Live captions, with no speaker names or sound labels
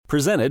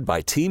Presented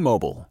by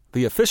T-Mobile,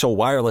 the official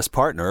wireless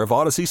partner of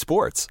Odyssey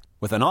Sports.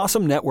 With an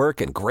awesome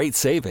network and great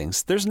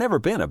savings, there's never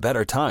been a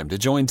better time to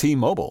join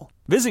T-Mobile.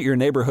 Visit your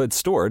neighborhood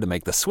store to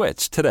make the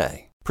switch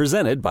today.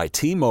 Presented by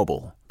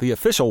T-Mobile, the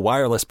official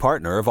wireless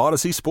partner of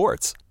Odyssey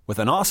Sports. With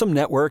an awesome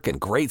network and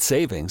great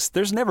savings,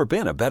 there's never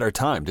been a better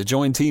time to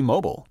join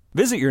T-Mobile.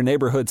 Visit your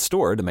neighborhood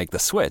store to make the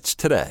switch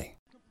today.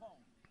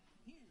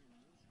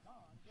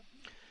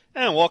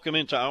 And welcome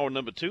into hour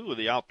number 2 of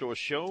the Outdoor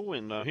Show.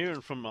 And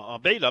hearing from a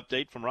bait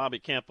update from Robbie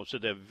Campbell.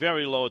 Said they're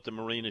very low at the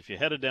marina. If you're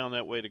headed down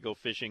that way to go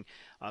fishing,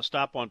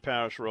 stop on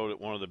Parish Road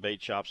at one of the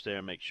bait shops there.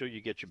 Make sure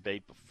you get your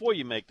bait before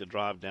you make the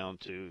drive down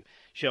to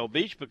Shell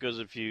Beach, because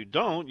if you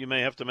don't, you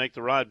may have to make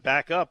the ride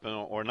back up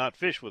or not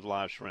fish with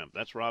live shrimp.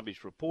 That's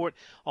Robbie's report.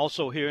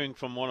 Also hearing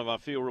from one of our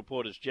field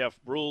reporters, Jeff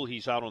Brule.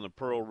 He's out on the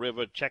Pearl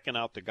River checking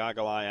out the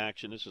goggle eye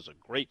action. This is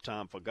a great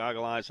time for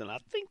goggle eyes, and I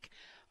think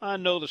I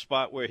know the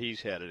spot where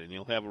he's headed, and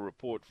he'll have a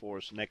report for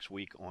us next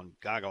week on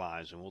goggle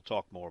eyes, and we'll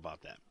talk more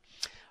about that.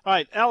 All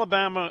right,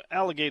 Alabama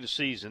alligator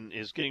season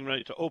is getting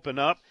ready to open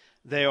up.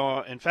 They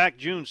are, in fact,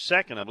 June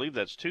 2nd, I believe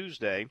that's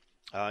Tuesday,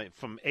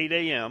 from 8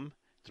 a.m.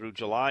 through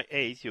July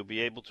 8th, you'll be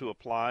able to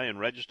apply and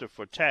register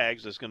for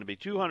tags. There's going to be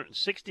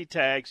 260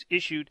 tags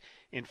issued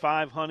in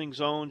 5 hunting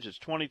zones. It's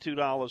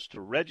 $22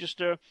 to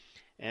register.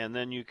 And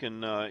then you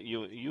can,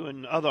 you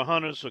and other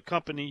hunters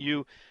accompany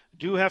you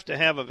do have to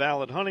have a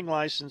valid hunting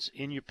license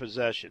in your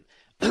possession.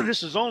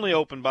 This is only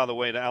open, by the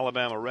way, to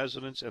Alabama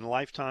residents and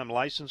lifetime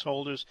license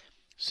holders,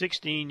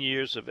 16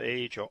 years of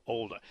age or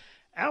older.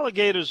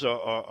 Alligators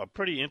are a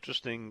pretty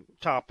interesting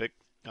topic.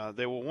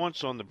 They were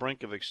once on the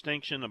brink of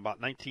extinction. About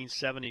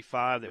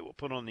 1975, they were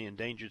put on the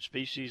endangered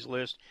species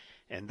list,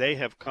 and they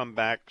have come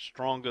back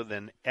stronger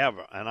than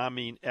ever, and I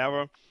mean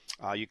ever.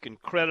 You can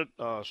credit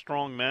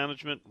strong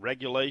management,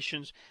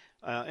 regulations,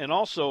 and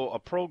also a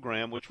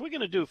program, which we're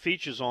going to do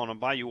features on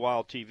Bayou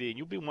Wild TV, and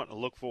you'll be wanting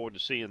to look forward to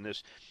seeing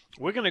this.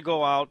 We're going to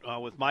go out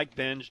with Mike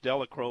Benj,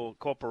 Delacroix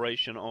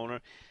Corporation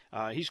owner.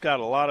 He's got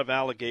a lot of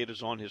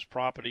alligators on his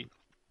property,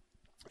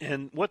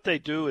 and what they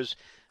do is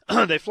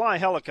they fly a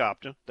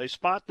helicopter, they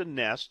spot the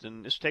nest,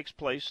 and this takes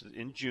place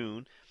in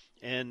June,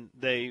 and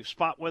they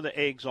spot where the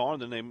eggs are,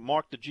 and then they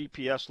mark the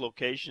GPS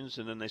locations,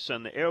 and then they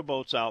send the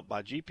airboats out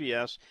by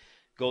GPS,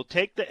 go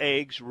take the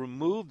eggs,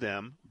 remove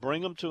them,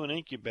 bring them to an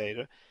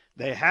incubator.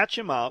 They hatch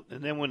them out,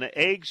 and then when the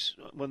eggs,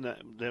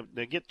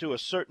 they get to a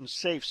certain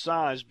safe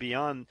size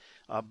beyond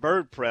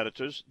bird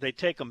predators, they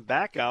take them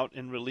back out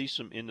and release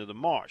them into the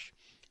marsh.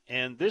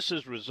 And this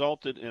has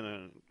resulted in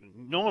an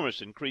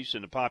enormous increase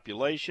in the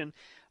population.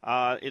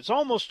 It's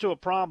almost to a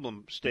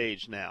problem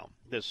stage now.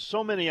 There's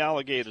so many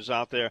alligators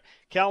out there.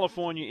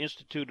 California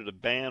instituted a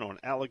ban on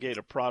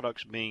alligator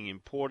products being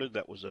imported.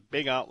 That was a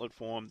big outlet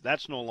for them.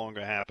 That's no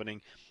longer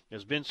happening.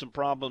 There's been some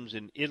problems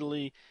in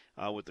Italy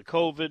with the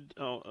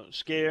COVID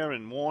scare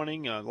and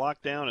warning,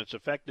 lockdown. It's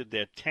affected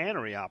their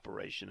tannery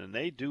operation, and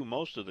they do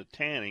most of the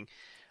tanning.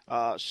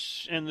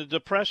 And the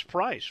depressed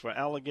price for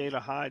alligator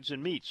hides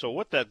and meat. So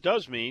what that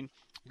does mean,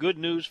 good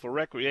news for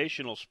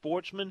recreational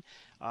sportsmen.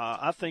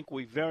 I think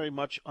we very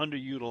much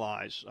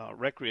underutilize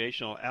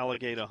recreational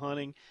alligator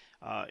hunting.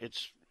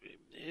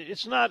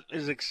 It's not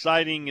as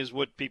exciting as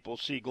what people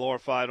see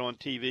glorified on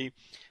TV,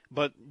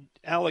 but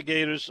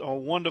alligators are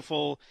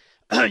wonderful.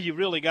 You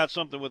really got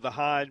something with the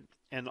hide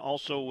and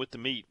also with the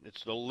meat.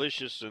 It's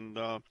delicious. And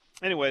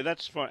anyway,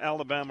 that's for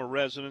Alabama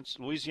residents.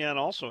 Louisiana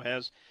also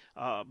has,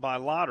 by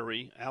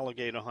lottery,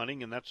 alligator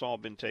hunting, and that's all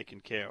been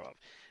taken care of.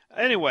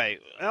 Anyway,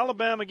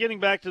 Alabama,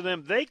 getting back to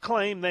them, they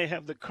claim they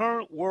have the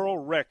current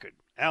world record,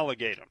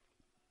 alligator.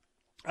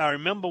 I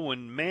remember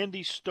when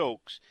Mandy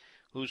Stokes,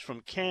 who's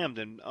from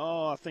Camden,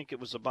 I think it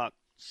was about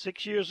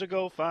 6 years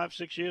ago,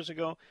 5-6 years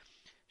ago,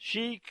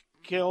 she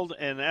killed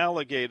an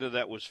alligator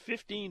that was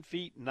 15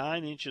 feet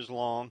 9 inches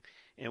long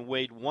and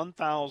weighed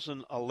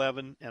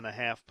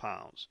 1,011.5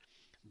 pounds.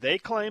 They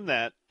claim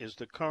that is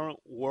the current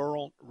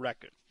world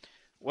record.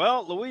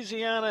 Well,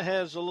 Louisiana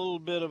has a little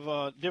bit of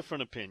a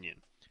different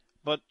opinion.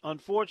 But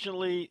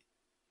unfortunately,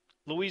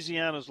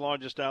 Louisiana's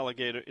largest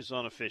alligator is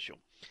unofficial.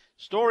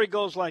 Story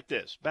goes like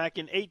this. Back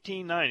in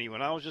 1890,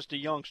 when I was just a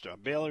youngster, I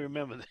barely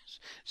remember this,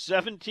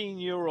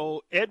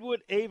 17-year-old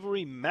Edward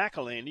Avery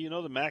McElhaney, you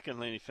know the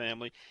McElhaney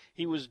family,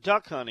 he was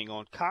duck hunting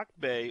on Cock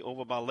Bay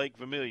over by Lake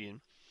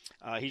Vermilion.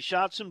 He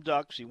shot some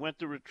ducks. He went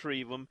to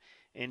retrieve them,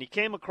 and he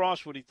came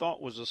across what he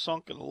thought was a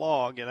sunken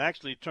log, and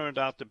actually turned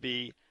out to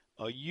be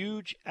a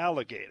huge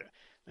alligator.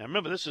 Now,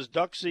 remember, this is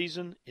duck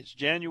season. It's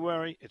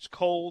January. It's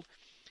cold.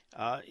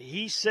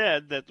 He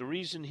said that the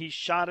reason he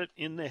shot it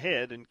in the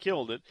head and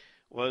killed it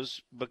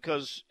was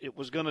because it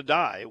was going to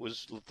die. It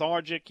was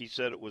lethargic. He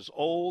said it was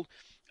old.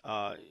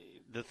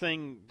 The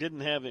thing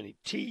didn't have any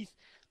teeth.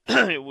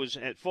 It was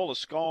full of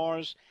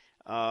scars.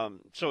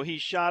 So he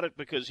shot it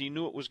because he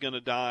knew it was going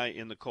to die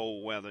in the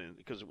cold weather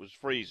because it was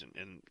freezing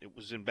and it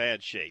was in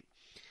bad shape.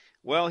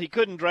 Well, he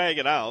couldn't drag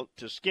it out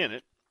to skin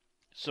it,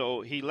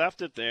 so he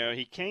left it there.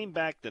 He came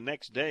back the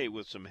next day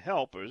with some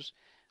helpers.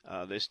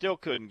 They still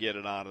couldn't get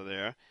it out of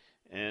there,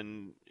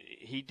 and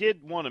he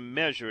did want to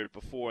measure it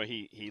before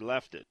he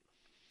left it.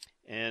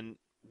 And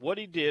what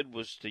he did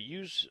was to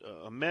use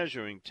a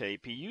measuring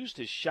tape. He used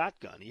his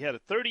shotgun. He had a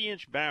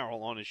 30-inch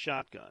barrel on his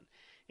shotgun.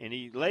 And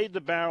he laid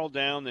the barrel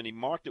down, then he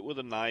marked it with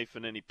a knife,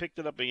 and then he picked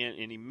it up again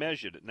and he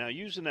measured it. Now,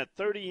 using that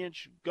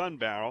 30-inch gun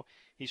barrel,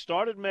 he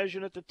started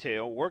measuring at the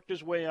tail, worked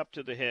his way up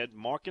to the head,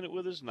 marking it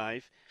with his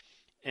knife,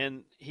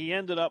 and he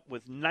ended up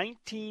with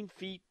 19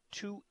 feet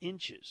 2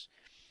 inches.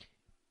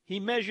 He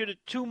measured it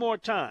 2 more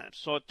times,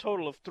 so a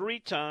total of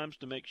 3 times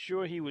to make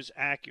sure he was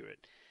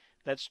accurate.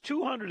 That's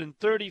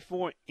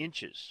 234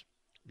 inches,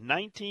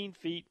 19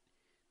 feet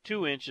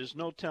 2 inches,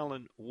 no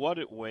telling what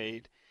it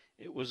weighed.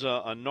 It was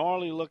a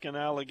gnarly-looking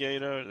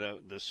alligator.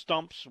 The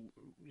stumps,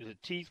 the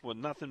teeth were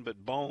nothing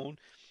but bone.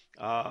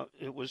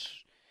 It was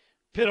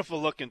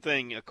pitiful-looking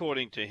thing,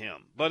 according to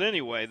him. But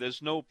anyway,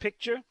 there's no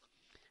picture.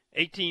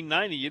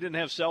 1890, you didn't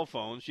have cell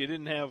phones. You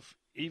didn't have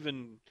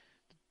even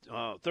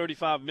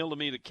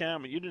 35-millimeter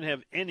camera. You didn't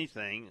have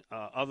anything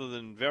other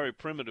than very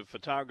primitive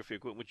photography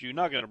equipment, which you're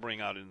not going to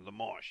bring out into the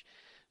marsh.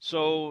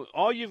 So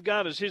all you've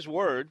got is his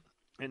word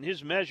and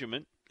his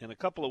measurement and a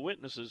couple of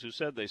witnesses who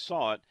said they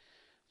saw it.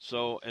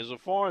 So as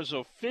far as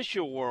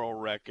official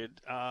world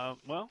record,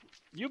 well,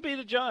 you be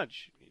the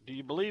judge. Do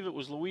you believe it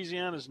was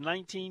Louisiana's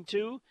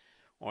 19-2,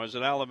 or is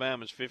it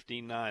Alabama's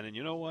 15-9? And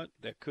you know what?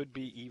 There could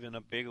be even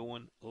a bigger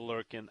one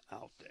lurking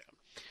out there.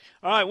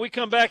 All right, we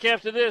come back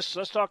after this.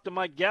 Let's talk to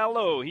Mike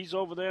Gallo. He's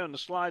over there in the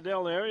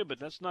Slidell area, but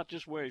that's not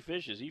just where he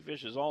fishes. He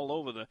fishes all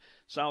over the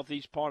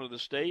southeast part of the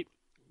state,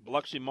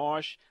 Biloxi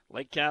Marsh,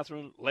 Lake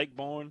Catherine, Lake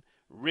Bourne,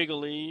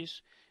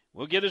 Wrigley's.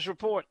 We'll get his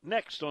report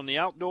next on the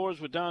Outdoors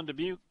with Don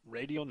Dubuque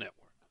Radio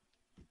Network.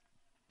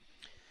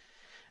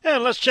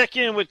 And let's check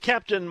in with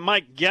Captain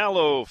Mike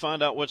Gallo,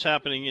 find out what's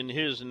happening in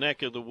his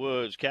neck of the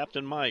woods.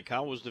 Captain Mike,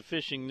 how was the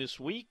fishing this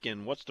week,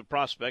 and what's the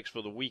prospects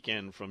for the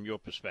weekend from your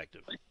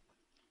perspective?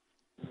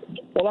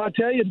 Well, I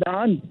tell you,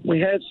 Don, we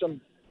had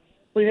some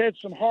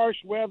harsh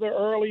weather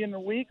early in the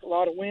week, a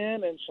lot of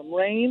wind and some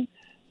rain,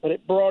 but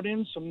it brought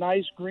in some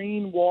nice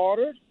green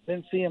water.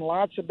 Been seeing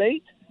lots of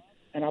bait.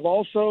 And I've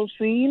also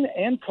seen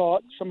and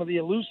caught some of the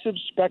elusive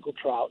speckled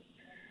trout.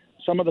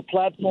 Some of the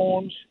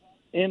platforms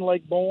in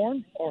Lake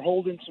Bourne are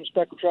holding some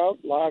speckled trout.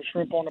 Live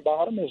shrimp on the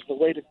bottom is the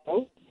way to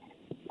go.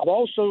 I've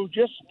also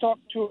just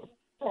talked to a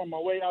on my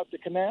way out the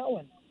canal,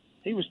 and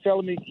he was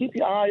telling me, keep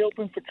your eye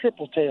open for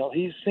triple tail.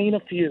 He's seen a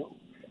few.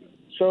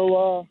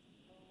 So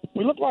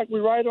we look like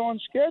we're right on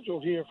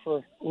schedule here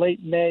for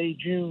late May,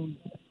 June.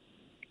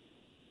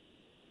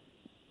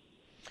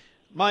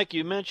 Mike,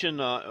 you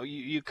mentioned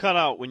you cut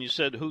out when you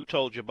said who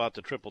told you about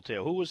the triple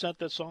tail. Who was that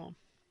saw him?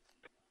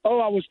 Oh,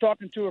 I was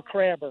talking to a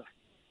crabber.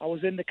 I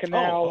was in the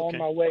canal okay. on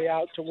my way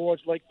out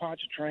towards Lake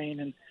Pontchartrain,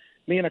 and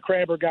me and a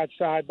crabber got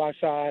side by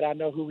side. I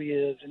know who he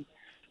is, and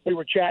we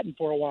were chatting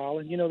for a while.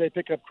 And, you know, they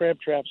pick up crab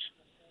traps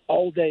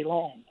all day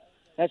long.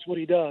 That's what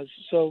he does.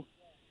 So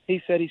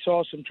he said he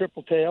saw some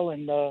triple tail,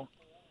 and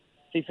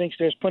he thinks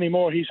there's plenty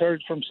more. He's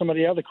heard from some of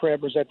the other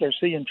crabbers that they're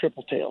seeing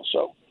triple tail.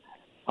 So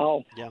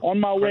on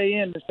my way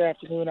in this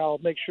afternoon, I'll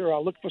make sure I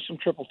look for some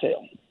triple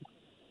tail.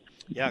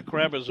 Yeah,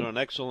 crabbers are an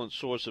excellent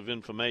source of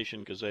information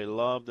because they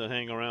love to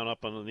hang around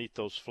up underneath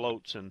those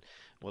floats. And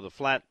with the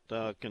flat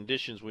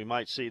conditions we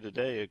might see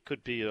today, it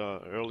could be an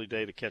early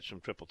day to catch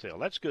some triple tail.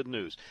 That's good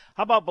news.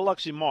 How about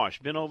Biloxi Marsh?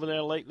 Been over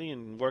there lately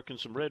and working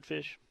some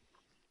redfish?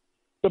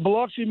 The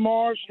Biloxi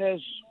Marsh has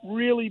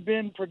really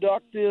been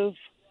productive.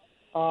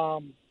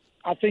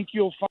 I think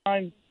you'll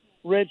find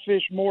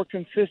redfish more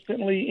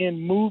consistently in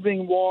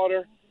moving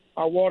water.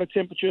 Our water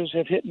temperatures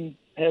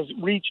has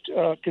reached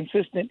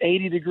consistent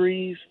 80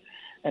 degrees,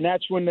 and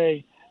that's when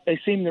they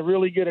seem to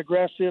really get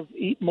aggressive,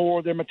 eat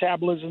more. Their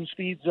metabolism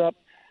speeds up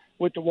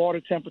with the water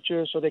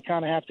temperature, so they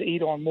kind of have to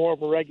eat on more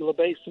of a regular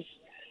basis.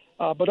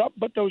 But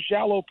those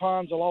shallow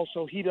ponds will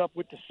also heat up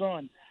with the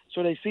sun,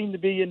 so they seem to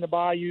be in the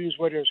bayous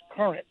where there's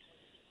current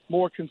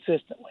more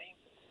consistently.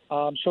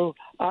 So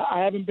I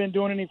haven't been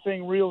doing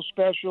anything real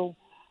special,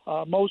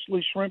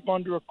 mostly shrimp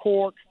under a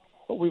cork,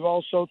 but we've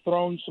also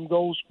thrown some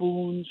gold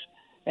spoons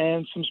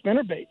and some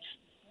spinner baits,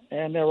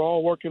 and they're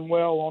all working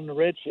well on the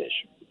redfish.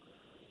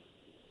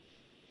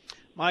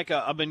 Mike,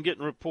 I've been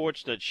getting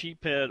reports that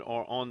sheephead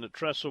are on the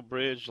trestle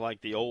bridge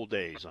like the old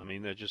days. I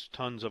mean, there's just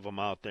tons of them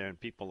out there, and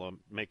people are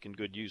making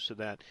good use of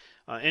that.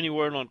 Any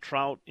word on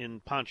trout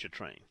in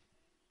Pontchartrain?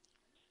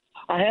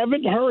 I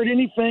haven't heard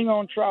anything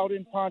on trout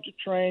in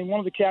Pontchartrain. One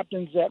of the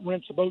captains that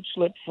rents a boat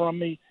slip from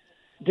me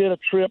did a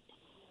trip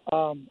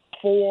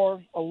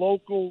for a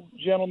local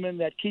gentleman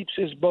that keeps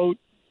his boat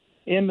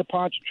in the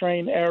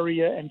Pontchartrain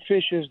area and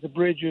fishes the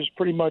bridges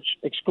pretty much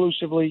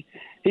exclusively.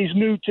 He's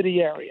new to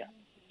the area.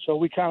 So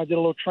we kind of did a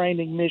little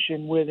training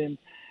mission with him,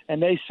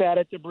 and they sat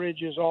at the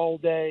bridges all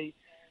day,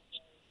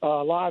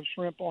 live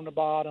shrimp on the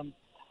bottom.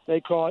 They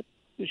caught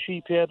the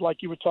sheephead,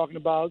 like you were talking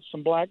about,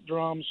 some black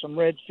drums, some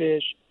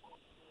redfish,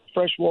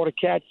 freshwater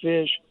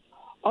catfish,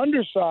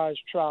 undersized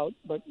trout,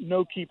 but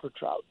no keeper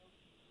trout.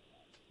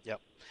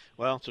 Yep.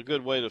 Well, it's a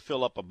good way to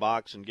fill up a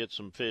box and get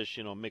some fish,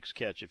 mixed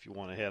catch if you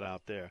want to head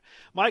out there.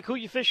 Mike, who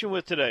you fishing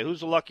with today?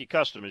 Who's the lucky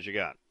customers you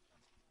got?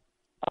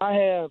 I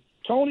have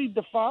Tony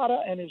DeFada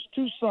and his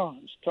two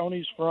sons.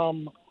 Tony's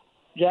from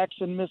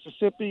Jackson,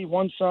 Mississippi.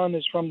 One son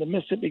is from the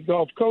Mississippi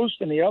Gulf Coast,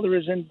 and the other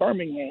is in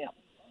Birmingham.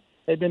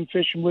 They've been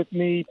fishing with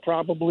me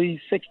probably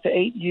 6 to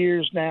 8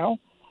 years now,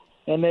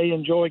 and they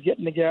enjoy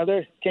getting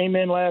together. Came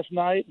in last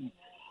night and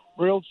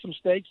grilled some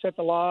steaks at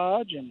the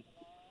lodge, and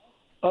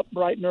up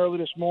bright and early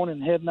this morning,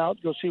 heading out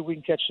to go see if we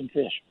can catch some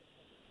fish.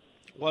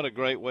 What a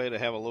great way to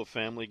have a little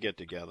family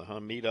get-together, huh?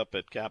 Meet up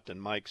at Captain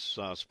Mike's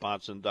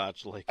Spots and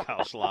Dots Lake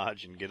House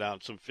Lodge and get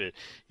out some fish.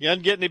 You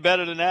doesn't get any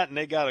better than that, and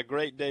they got a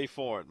great day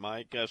for it,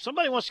 Mike. If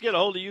somebody wants to get a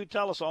hold of you,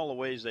 tell us all the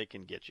ways they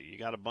can get you. You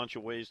got a bunch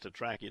of ways to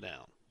track you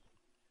down.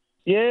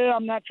 Yeah,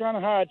 I'm not trying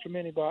to hide from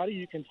anybody.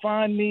 You can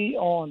find me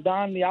on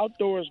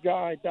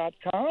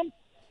DonTheOutdoorsGuy.com.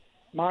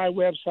 My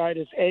website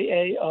is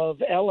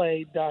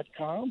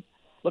aaofla.com.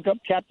 Look up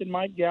Captain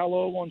Mike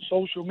Gallo on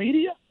social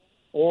media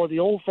or the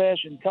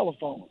old-fashioned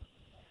telephone,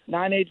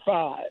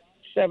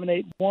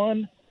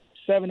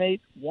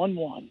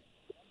 985-781-7811.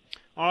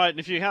 All right, and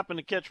if you happen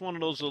to catch one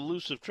of those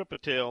elusive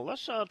trippertail,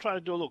 let's try to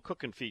do a little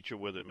cooking feature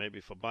with it, maybe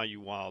for Bayou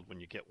Wild when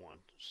you get one.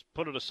 Just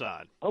put it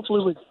aside.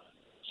 Hopefully we.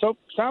 So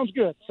sounds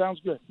good. Sounds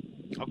good.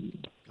 Okay.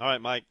 All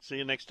right, Mike. See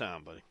you next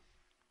time, buddy.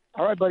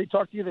 All right, buddy.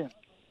 Talk to you then.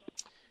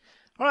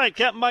 All right,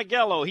 Captain Mike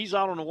Gallo, he's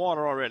out on the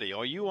water already.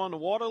 Are you on the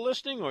water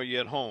listening or are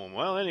you at home?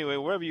 Well, anyway,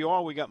 wherever you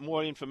are, we got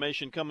more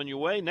information coming your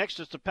way. Next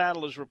is the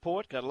Paddler's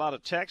Report. Got a lot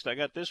of text. I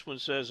got this one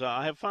says,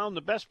 I have found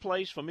the best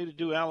place for me to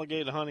do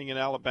alligator hunting in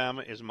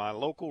Alabama is my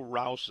local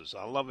Rouse's.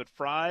 I love it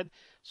fried,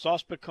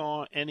 sauce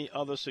pecan, any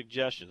other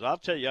suggestions? I'll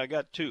tell you, I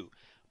got two.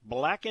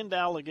 Blackened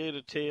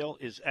alligator tail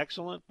is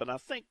excellent, but I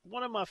think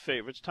one of my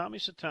favorites, Tommy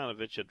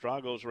Satanovich at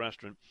Drago's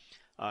Restaurant,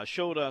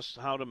 showed us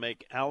how to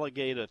make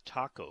alligator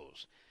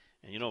tacos.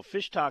 And, you know,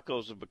 fish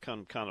tacos have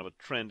become kind of a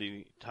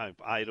trendy type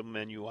item,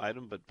 menu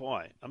item. But,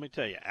 boy, let me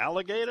tell you,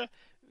 alligator,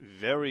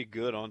 very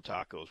good on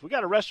tacos. We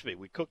got a recipe.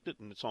 We cooked it,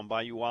 and it's on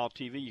Bayou Wild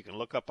TV. You can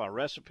look up our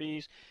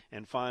recipes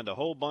and find a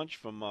whole bunch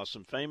from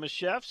some famous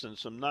chefs and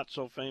some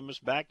not-so-famous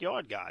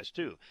backyard guys,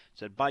 too.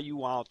 It's at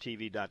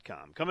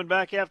BayouWildTV.com. Coming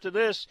back after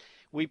this,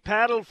 we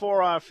paddle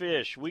for our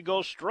fish. We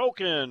go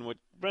stroking with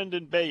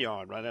Brendan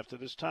Bayard right after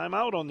this time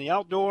out on the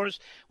Outdoors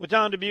with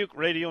Don Dubuque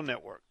Radio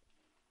Network.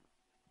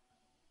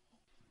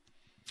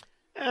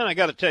 And I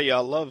got to tell you, I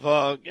love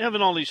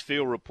having all these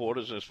field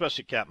reporters, and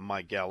especially Captain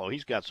Mike Gallo.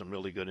 He's got some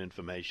really good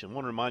information. I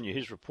want to remind you,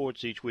 his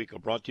reports each week are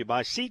brought to you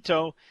by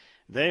Ceto.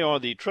 They are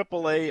the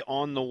AAA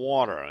on the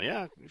water.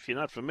 Yeah, if you're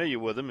not familiar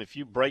with them, if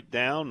you break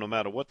down, no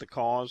matter what the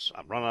cause,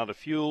 run out of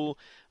fuel,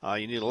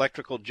 you need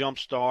electrical jump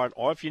start,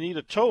 or if you need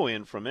a tow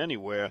in from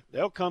anywhere,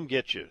 they'll come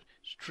get you.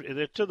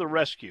 They're to the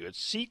rescue.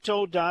 It's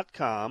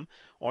Ceto.com,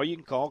 or you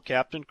can call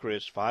Captain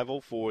Chris,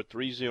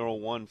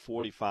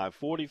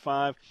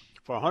 504-301-4545.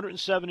 For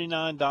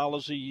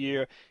 $179 a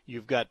year,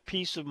 you've got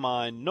peace of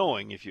mind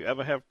knowing if you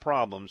ever have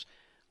problems,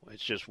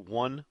 it's just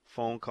one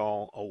phone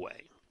call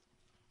away.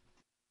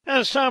 And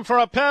it's time for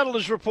our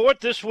Paddlers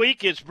Report. This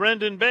week, it's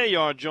Brendan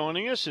Bayard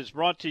joining us. It's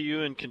brought to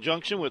you in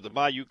conjunction with the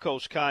Bayou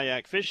Coast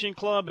Kayak Fishing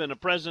Club and a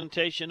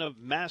presentation of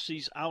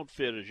Massey's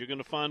Outfitters. You're going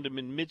to find them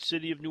in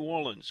Mid-City of New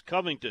Orleans,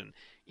 Covington,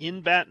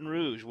 in Baton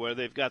Rouge, where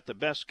they've got the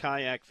best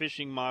kayak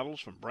fishing models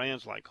from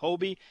brands like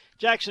Hobie,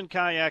 Jackson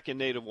Kayak, and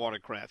Native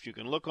Watercraft. You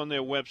can look on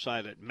their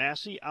website at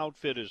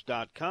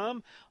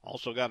MasseyOutfitters.com.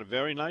 Also got a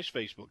very nice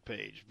Facebook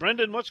page.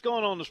 Brendan, what's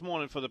going on this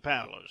morning for the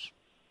paddlers?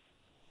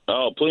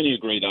 Oh, plenty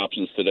of great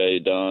options today,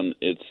 Don.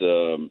 It's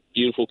a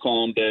beautiful,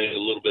 calm day, a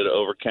little bit of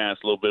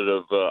overcast, a little bit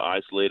of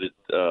isolated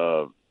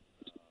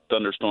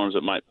thunderstorms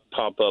that might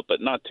pop up,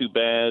 but not too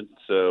bad.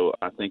 So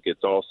I think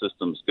it's all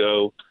systems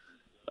go.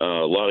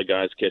 A lot of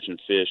guys catching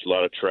fish, a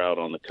lot of trout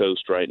on the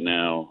coast right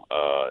now.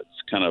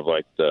 It's kind of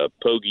like the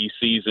pogie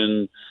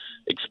season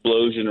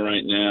explosion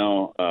right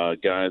now.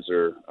 Guys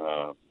are,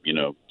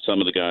 some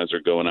of the guys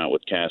are going out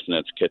with cast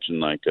nets, catching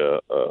like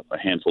a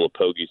handful of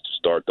pogies to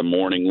start the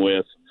morning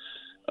with.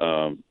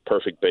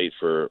 Perfect bait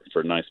for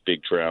nice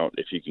big trout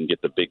if you can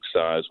get the big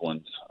size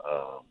ones.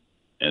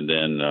 And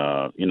then,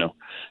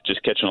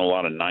 just catching a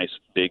lot of nice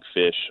big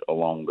fish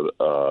along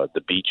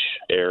the beach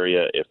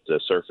area. If the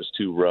surface is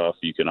too rough,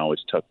 you can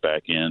always tuck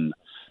back in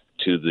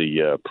to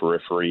the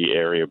periphery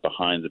area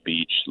behind the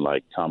beach,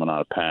 like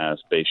Caminada Pass,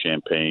 Bay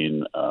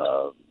Champagne,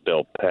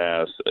 Bell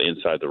Pass,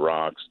 inside the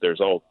rocks.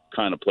 There's all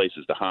kind of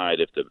places to hide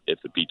if the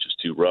beach is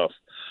too rough.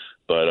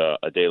 But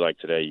a day like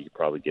today, you could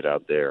probably get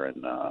out there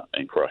and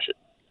crush it.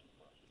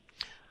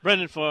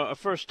 Brendan, for a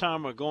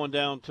first-timer going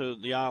down to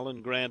the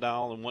island, Grand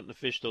Isle, and wanting to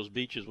fish those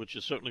beaches, which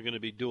is certainly going to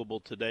be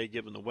doable today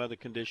given the weather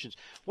conditions,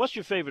 what's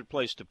your favorite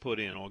place to put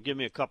in? Or give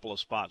me a couple of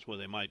spots where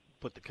they might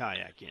put the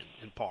kayak in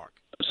and park.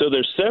 So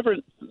there's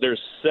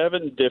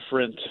seven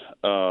different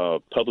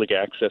public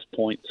access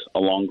points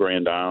along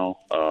Grand Isle.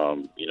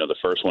 The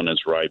first one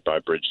is right by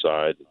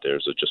Bridgeside.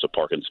 There's just a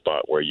parking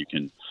spot where you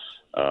can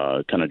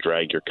kind of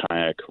drag your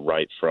kayak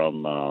right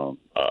from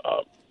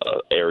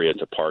area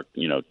to park,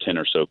 10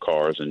 or so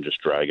cars and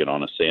just drag it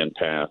on a sand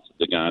path.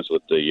 The guys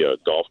with the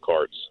golf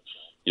carts,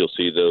 you'll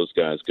see those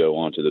guys go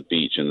onto the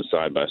beach in the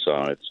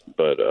side-by-sides.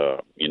 But,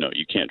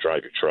 you can't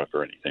drive your truck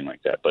or anything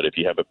like that. But if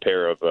you have a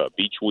pair of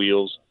beach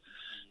wheels,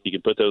 you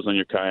can put those on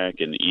your kayak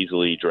and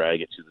easily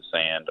drag it to the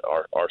sand.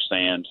 Our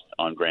sand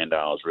on Grand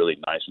Isle is really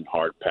nice and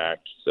hard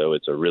packed, so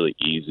it's a really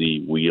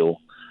easy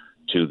wheel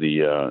to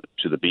the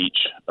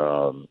beach.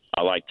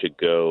 I like to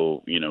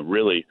go,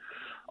 really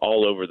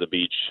all over the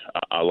beach.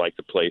 I like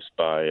the place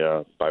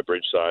by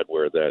Bridgeside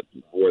where the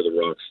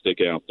rocks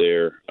stick out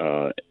there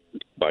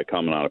by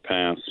Caminada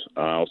Pass.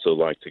 I also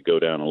like to go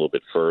down a little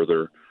bit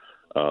further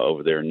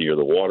over there near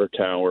the water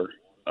tower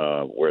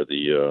where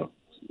the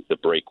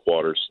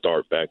breakwaters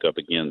start back up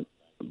again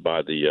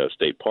by the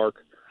state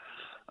park.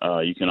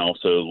 You can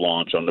also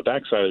launch on the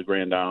backside of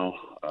Grand Isle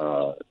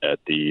at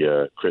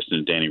the Kristen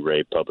and Danny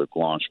Ray public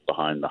launch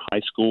behind the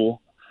high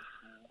school.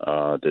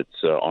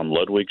 That's on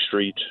Ludwig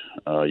Street.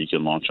 You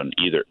can launch on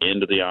either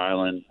end of the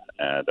island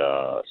at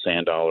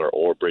Sand Dollar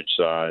or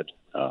Bridgeside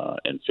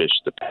and fish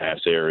the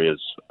pass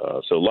areas.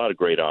 So a lot of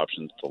great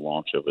options to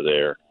launch over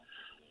there.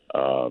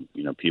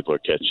 People are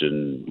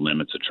catching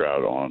limits of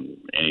trout on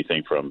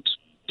anything from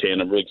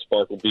tandem rig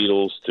sparkle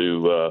beetles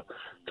to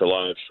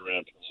live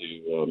shrimp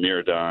to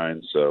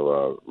miradine.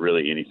 So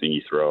really anything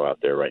you throw out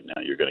there right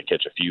now, you're going to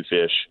catch a few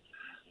fish,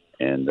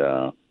 and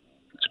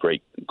it's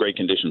great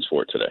conditions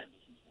for it today.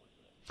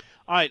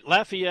 All right,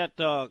 Lafayette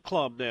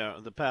Club there,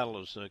 the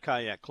Paddlers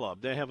Kayak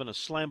Club, they're having a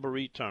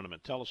Slamboree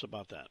tournament. Tell us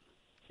about that.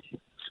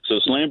 So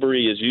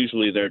Slamboree is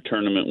usually their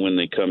tournament when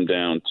they come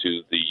down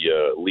to the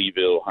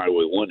Leeville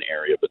Highway 1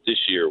 area, but this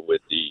year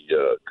with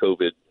the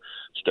COVID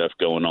stuff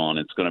going on,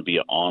 it's going to be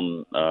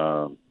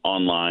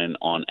online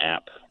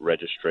on-app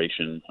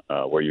registration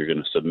where you're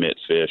going to submit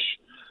fish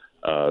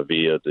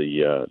via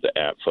the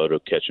app Photo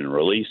Catch and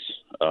Release.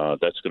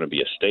 That's going to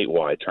be a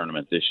statewide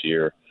tournament this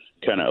year.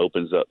 Kind of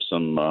opens up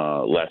some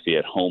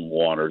Lafayette home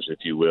waters, if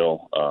you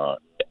will,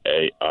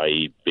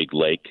 i.e. Big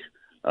Lake.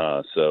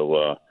 I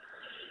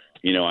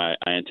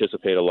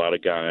anticipate a lot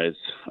of guys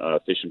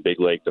fishing Big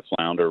Lake. The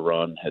flounder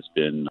run has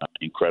been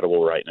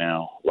incredible right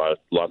now.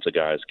 Lots of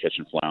guys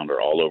catching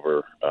flounder all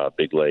over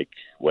Big Lake,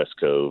 West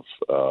Cove.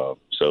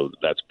 So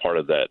that's part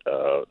of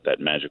that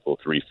magical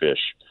three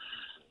fish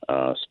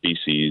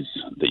species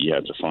that you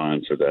have to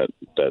find for that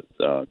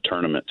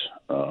tournament.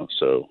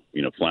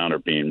 Flounder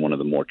being one of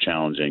the more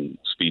challenging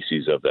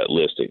species of that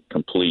list to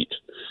complete,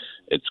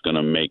 it's going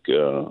to make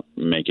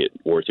it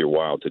worth your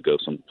while to go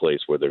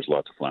someplace where there's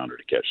lots of flounder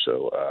to catch.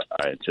 So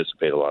I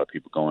anticipate a lot of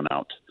people going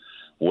out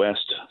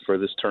west for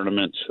this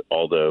tournament,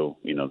 although,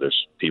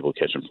 there's people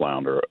catching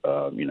flounder,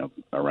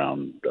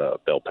 around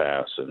Bell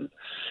Pass and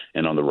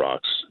on the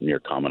rocks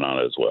near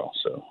Caminada as well.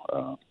 So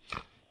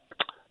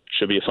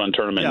should be a fun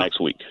tournament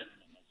next week.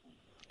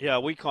 Yeah,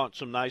 we caught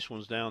some nice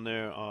ones down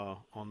there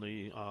on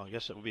the, I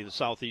guess it would be the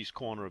southeast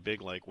corner of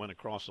Big Lake, went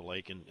across the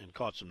lake and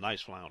caught some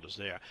nice flounders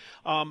there.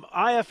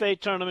 IFA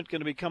tournament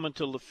going to be coming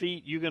to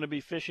Lafitte. You going to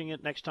be fishing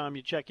it next time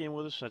you check in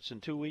with us? That's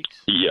in 2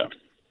 weeks? Yeah,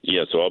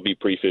 so I'll be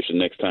pre-fishing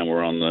next time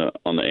we're on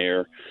the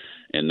air,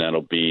 and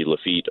that'll be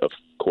Lafitte. Of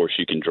course,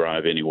 you can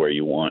drive anywhere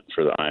you want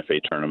for the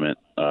IFA tournament,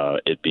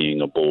 it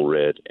being a bull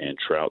red and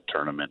trout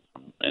tournament.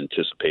 I'm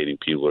anticipating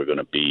people are going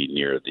to be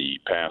near the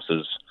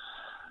passes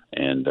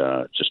and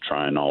just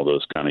trying all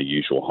those kind of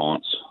usual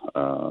haunts.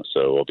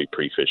 So I'll be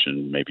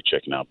pre-fishing, maybe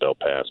checking out Bell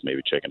Pass,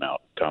 maybe checking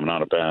out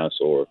Caminada Pass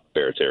or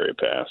Barataria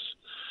Pass,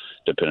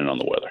 depending on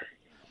the weather.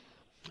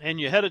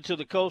 And you're headed to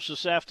the coast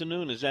this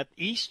afternoon. Is that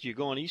east? You're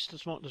going east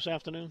this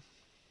afternoon?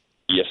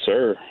 Yes,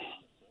 sir.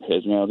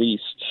 Heading out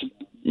east.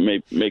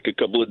 Make a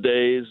couple of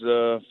days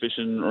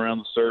fishing around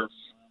the surf,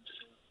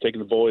 taking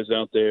the boys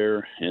out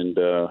there, and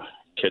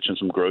catching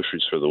some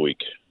groceries for the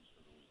week.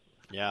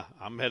 Yeah,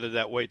 I'm headed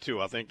that way, too.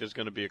 I think there's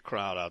going to be a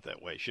crowd out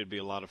that way. Should be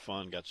a lot of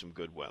fun. Got some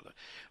good weather.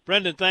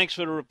 Brendan, thanks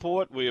for the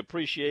report. We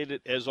appreciate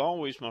it. As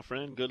always, my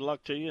friend, good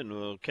luck to you, and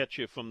we'll catch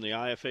you from the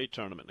IFA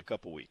tournament in a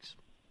couple weeks.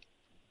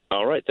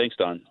 All right. Thanks,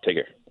 Don. Take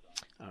care.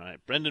 All right.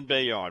 Brendan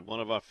Bayard,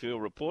 one of our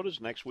field reporters.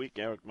 Next week,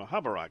 Eric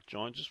Mahabarak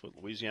joins us with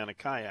Louisiana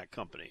Kayak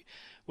Company.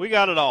 We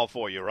got it all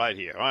for you right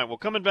here. All right, well,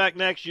 coming back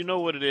next, you know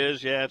what it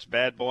is. Yeah, it's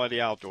Bad Boy of the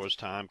Outdoors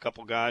time. A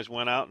couple guys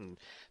went out and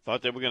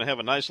thought they were going to have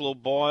a nice little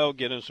boil,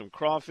 get him some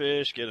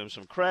crawfish, get him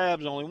some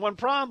crabs. Only one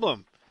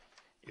problem.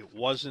 It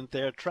wasn't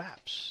their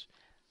traps.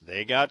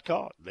 They got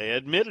caught. They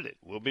admitted it.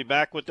 We'll be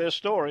back with their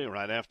story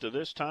right after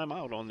this time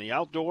out on the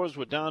Outdoors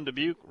with Don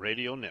Dubuque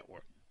Radio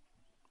Network.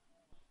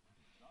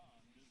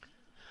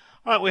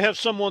 All right, we have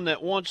someone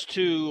that wants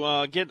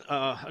to get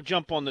a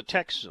jump on the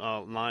text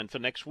line for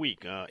next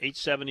week.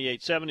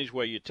 870-870 is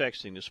where you're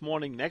texting this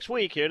morning. Next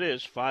week, here it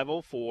is,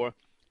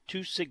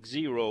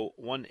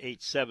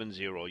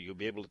 504-260-1870. You'll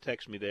be able to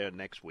text me there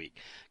next week.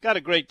 Got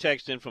a great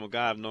text in from a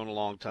guy I've known a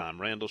long time,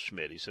 Randall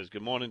Schmidt. He says,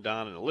 good morning,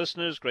 Don and the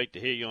listeners. Great to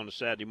hear you on a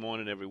Saturday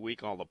morning every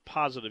week. All the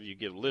positive you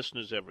give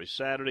listeners every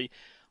Saturday.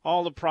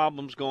 All the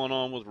problems going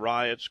on with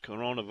riots,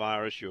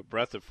 coronavirus, you're a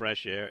breath of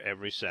fresh air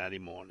every Saturday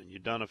morning.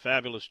 You've done a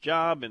fabulous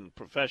job in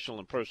professional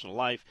and personal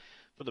life,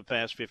 for the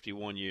past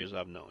 51 years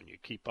I've known you.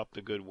 Keep up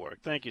the good work.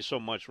 Thank you so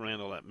much,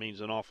 Randall. That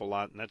means an awful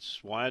lot, and that's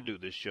why I do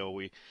this show.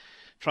 We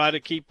try to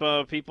keep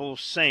people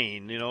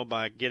sane,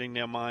 by getting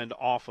their mind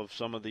off of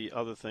some of the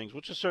other things,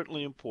 which is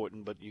certainly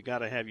important, but you got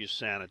to have your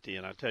sanity.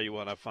 And I tell you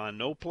what, I find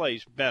no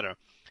place better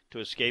to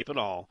escape it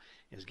all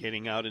is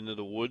getting out into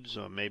the woods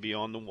or maybe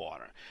on the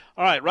water.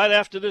 All right, right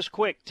after this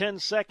quick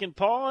 10-second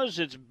pause,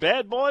 it's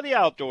Bad Boy the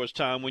Outdoors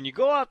time. When you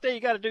go out there,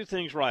 you got to do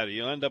things right, or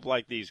you'll end up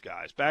like these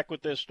guys. Back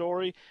with their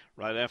story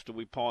right after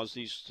we pause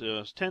these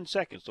 10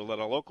 seconds to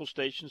let our local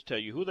stations tell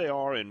you who they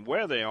are and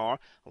where they are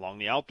along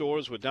the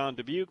Outdoors with Don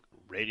Dubuque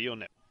Radio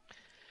Network.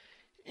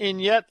 In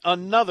yet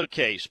another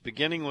case,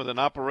 beginning with an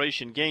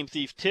Operation Game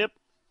Thief tip,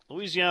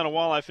 Louisiana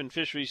Wildlife and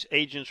Fisheries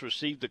agents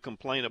received a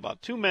complaint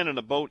about two men in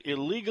a boat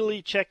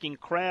illegally checking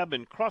crab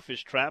and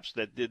crawfish traps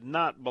that did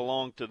not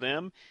belong to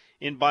them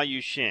in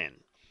Bayou Chene.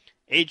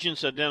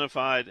 Agents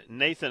identified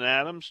Nathan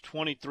Adams,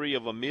 23,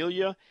 of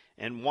Amelia,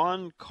 and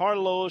Juan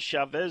Carlos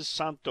Chavez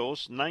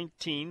Santos,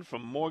 19,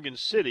 from Morgan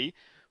City,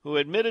 who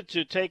admitted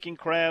to taking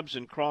crabs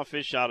and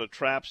crawfish out of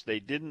traps they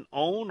didn't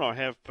own or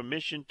have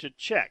permission to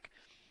check.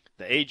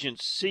 The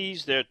agents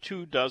seized their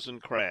 24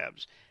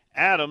 crabs.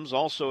 Adams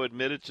also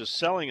admitted to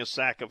selling a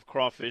sack of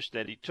crawfish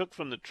that he took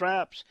from the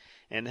traps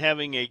and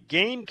having a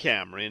game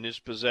camera in his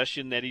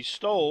possession that he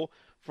stole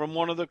from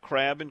one of the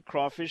crab and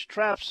crawfish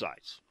trap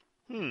sites.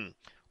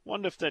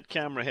 Wonder if that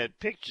camera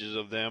had pictures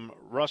of them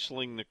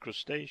rustling the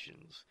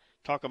crustaceans.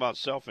 Talk about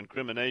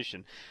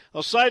self-incrimination.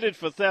 Cited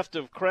for theft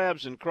of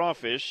crabs and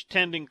crawfish,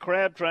 tending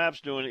crab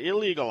traps during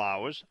illegal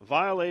hours,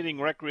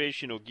 violating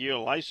recreational gear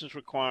license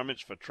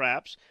requirements for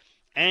traps,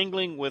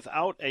 angling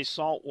without a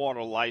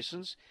saltwater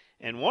license,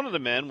 and one of the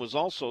men was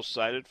also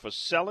cited for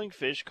selling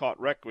fish caught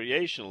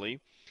recreationally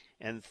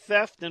and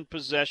theft and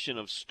possession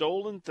of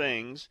stolen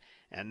things,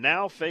 and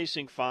now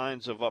facing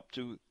fines of up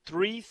to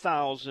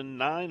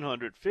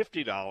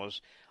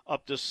 $3,950,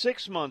 up to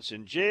 6 months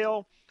in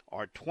jail,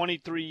 are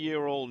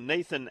 23-year-old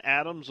Nathan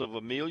Adams of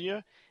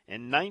Amelia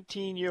and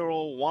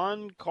 19-year-old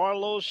Juan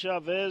Carlos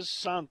Chavez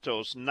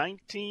Santos,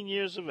 19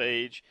 years of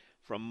age,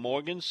 from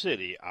Morgan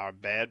City, our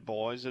bad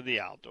boys of the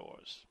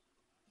outdoors.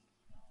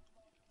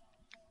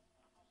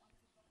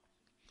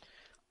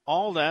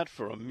 All that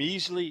for a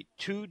measly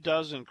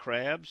 24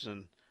 crabs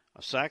and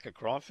a sack of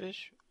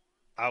crawfish?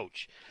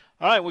 Ouch.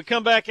 All right, we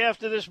come back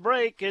after this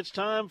break. It's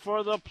time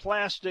for the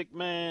Plastic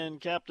Man,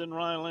 Captain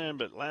Ryan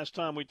Lambert. Last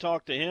time we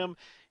talked to him,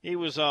 he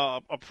was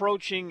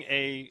approaching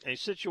a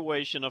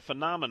situation, a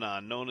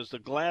phenomenon known as the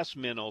glass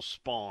minnow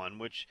spawn,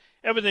 which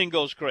everything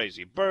goes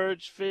crazy.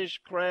 Birds, fish,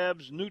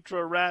 crabs,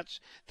 nutria rats,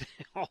 they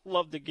all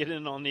love to get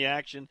in on the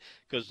action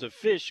because the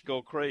fish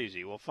go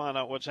crazy. We'll find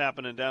out what's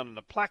happening down in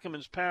the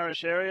Plaquemines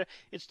Parish area.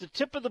 It's the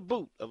tip of the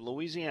boot of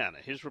Louisiana.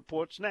 His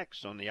report's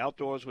next on the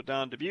Outdoors with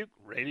Don Dubuque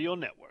Radio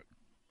Network.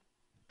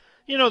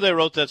 They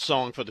wrote that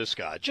song for this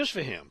guy, just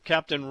for him,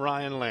 Captain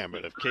Ryan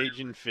Lambert of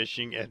Cajun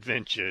Fishing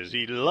Adventures.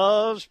 He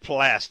loves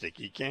plastic.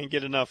 He can't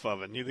get enough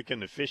of it. Neither can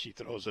the fish he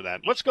throws it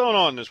at. What's going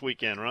on this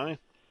weekend, Ryan?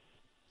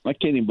 I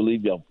can't even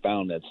believe y'all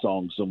found that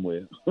song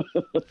somewhere.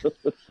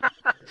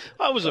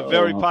 That was a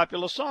very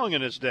popular song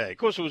in its day. Of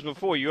course, it was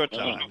before your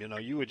time.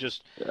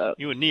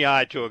 You were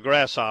knee-high to a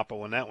grasshopper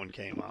when that one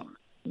came out.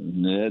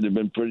 Yeah, they've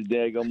been pretty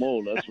daggum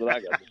old. That's what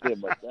I got to say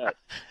about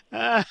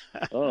that.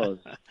 Oh,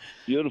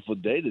 beautiful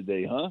day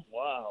today, huh?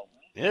 Wow.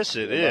 Yes,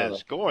 it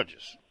is.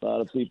 Gorgeous. A lot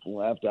of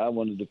people after I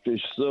wanted to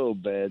fish so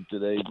bad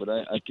today, but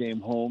I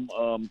came home.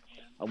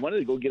 I wanted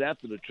to go get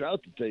after the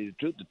trout, to tell you the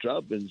truth. The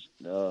trout been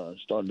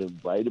starting to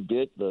bite a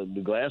bit. The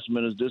glass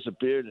minnows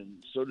disappeared,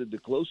 and so did the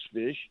close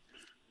fish.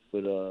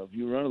 But if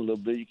you run a little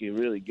bit, you can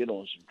really get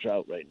on some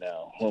trout right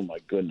now. Oh, my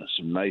goodness,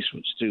 some nice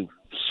ones, too.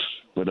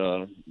 But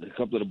a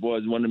couple of the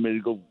boys wanted me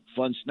to go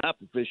fun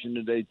snapper fishing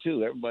today,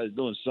 too. Everybody's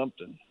doing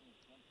something.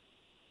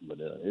 But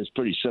it's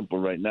pretty simple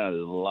right now.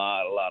 There's a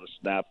lot of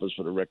snappers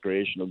for the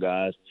recreational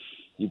guys.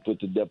 You put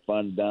the depth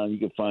finder down, you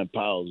can find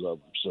piles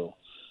of them. So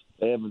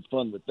they're having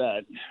fun with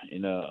that.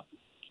 And the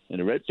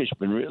redfish have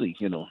been really,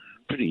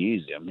 pretty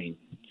easy. I mean,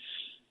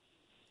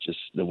 just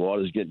the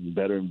water's getting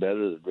better and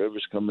better. The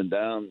river's coming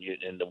down,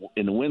 and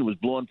the wind was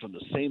blowing from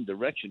the same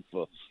direction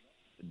for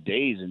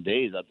days and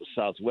days out the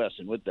southwest.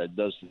 And what that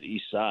does to the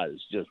east side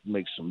is just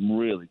makes some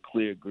really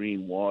clear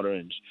green water.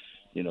 And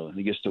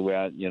it gets to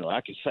where I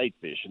can sight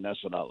fish, and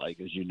that's what I like,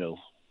 as you know.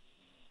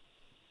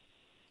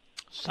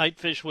 Sight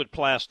fish with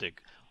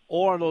plastic,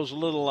 or those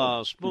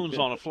little spoons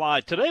on a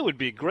fly. Today would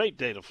be a great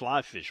day to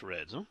fly fish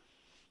reds, huh?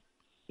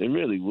 It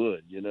really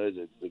would.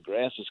 The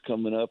grass is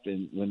coming up,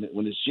 and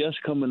when it's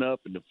just coming up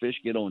and the fish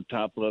get on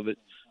top of it,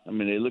 I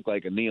mean, they look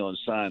like a neon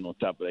sign on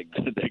top of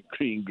that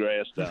green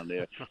grass down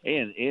there.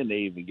 and they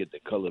even get the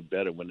color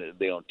better when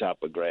they're on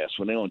top of grass.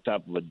 When they're on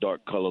top of a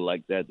dark color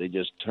like that, they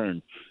just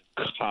turn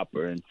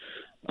copper. And,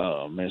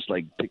 man, it's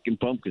like picking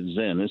pumpkins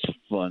then. It's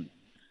fun.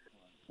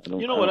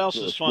 What else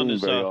is fun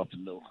is very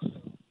often, though.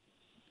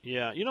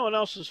 Yeah, what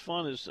else is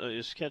fun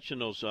is catching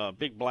those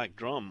big black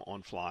drum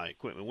on fly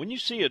equipment. When you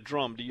see a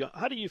drum,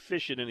 how do you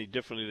fish it any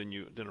differently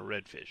than a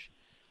redfish?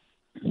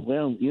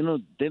 Well,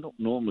 they don't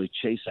normally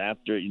chase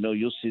after it.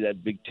 You'll see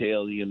that big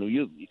tail.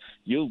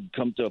 You'll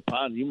come to a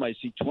pond, you might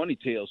see 20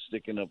 tails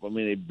sticking up. I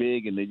mean, they're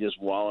big and they're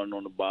just wallowing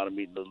on the bottom,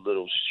 eating the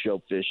little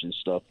shellfish and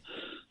stuff.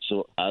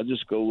 So I'll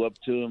just go up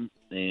to them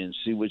and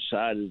see which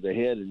side is the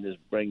head and just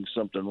bring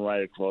something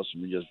right across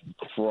them and just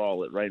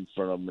crawl it right in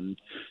front of them, and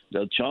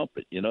they'll chomp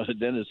it.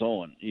 Then it's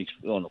on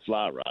a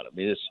fly rod. I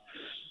mean,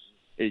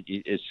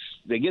 it's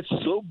they get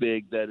so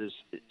big that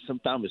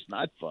sometimes it's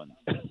not fun.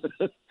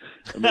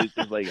 I mean, it's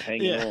just like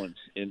hanging on.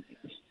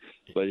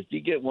 But if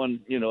you get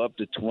one, up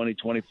to 20,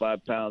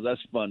 25 pounds,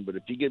 that's fun. But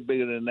if you get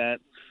bigger than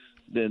that,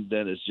 then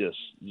it's just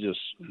it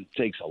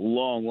takes a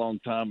long, long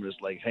time, and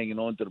it's like hanging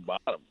on to the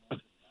bottom.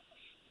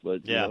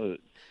 But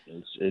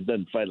it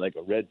doesn't fight like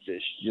a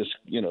redfish. Just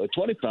a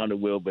 20-pounder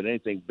will, but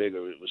anything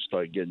bigger, it will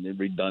start getting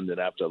redundant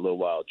after a little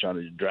while, trying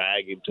to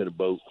drag him to the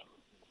boat.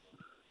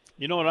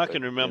 You know what I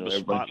can remember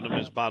spotting them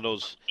is by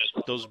those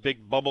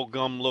big bubble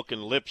gum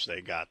looking lips they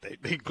got.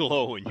 They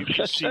glow, and you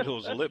can see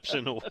those lips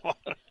in the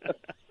water.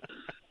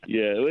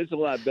 Yeah, it's a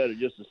lot better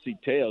just to see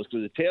tails,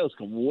 because the tails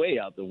come way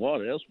out the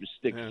water. They'll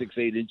stick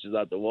 6-8 inches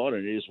out the water,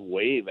 and they just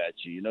wave at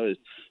you.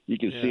 You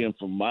can see them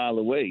from a mile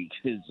away.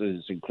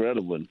 It's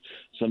incredible. And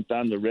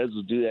sometimes the reds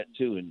will do that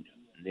too. And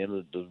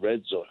the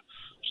reds are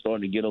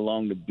starting to get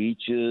along the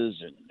beaches,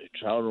 and the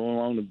trout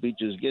along the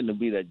beaches. It's getting to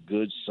be that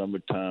good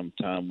summertime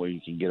time where you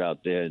can get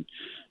out there and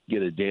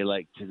get a day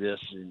like this,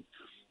 and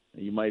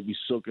you might be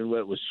soaking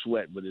wet with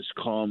sweat, but it's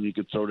calm. You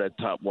can throw that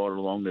top water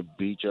along the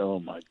beach. Oh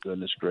my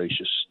goodness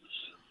gracious,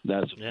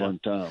 that's a fun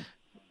time.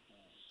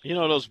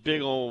 Those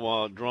big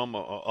old drum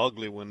are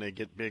ugly when they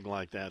get big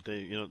like that.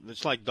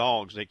 It's like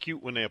dogs. They're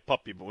cute when they're a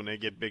puppy, but when they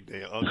get big,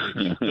 they're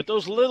ugly. But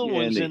those little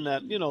ones in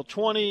that,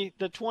 20,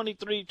 the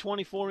 23,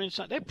 24 inch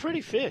size, they're pretty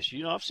fish.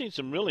 I've seen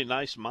some really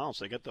nice mounts.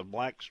 They got the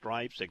black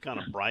stripes. They're kind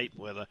of bright,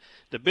 where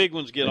the big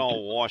ones get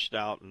all washed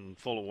out and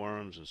full of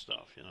worms and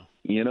stuff,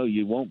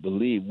 You won't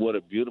believe what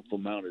a beautiful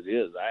mount it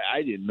is.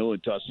 I didn't know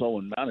until I saw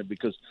one mounted,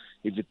 because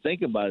if you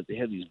think about it, they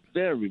have these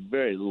very,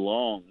 very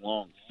long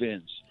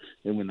fins.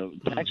 And when the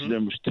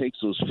taxidermist takes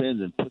those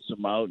fins and puts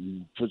them out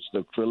and puts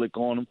the acrylic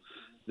on them,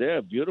 they're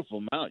a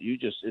beautiful mount.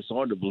 It's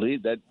hard to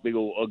believe that big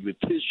old ugly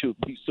fish would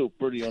be so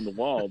pretty on the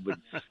wall, but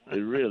it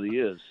really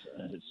is.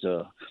 It's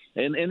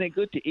and they're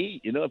good to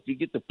eat. If you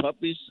get the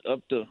puppies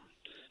up to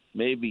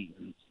maybe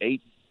 8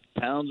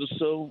 pounds or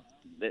so,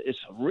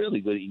 it's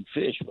really good eating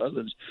fish.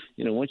 Others,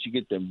 once you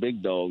get them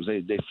big dogs,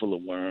 they're full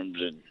of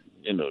worms, and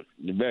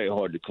they're very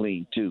hard to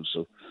clean too.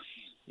 So,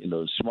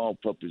 small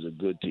puppies are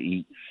good to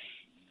eat.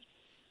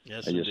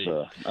 Yes, I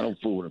don't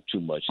fool with them too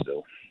much,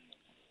 though.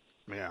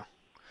 Yeah.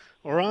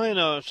 Well, Ryan,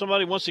 if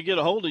somebody wants to get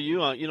a hold of you,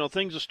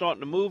 things are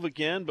starting to move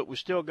again, but we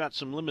still got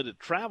some limited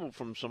travel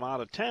from some out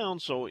of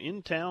town. So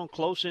in town,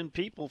 close in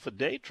people for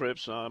day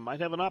trips might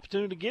have an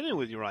opportunity to get in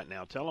with you right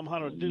now. Tell them how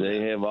to do that.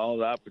 They have all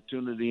the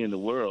opportunity in the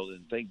world,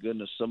 and thank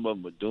goodness some of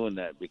them are doing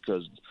that,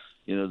 because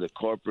the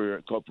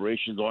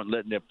corporations aren't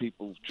letting their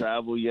people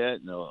travel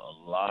yet. A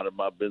lot of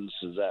my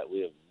businesses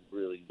we have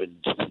really been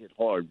hit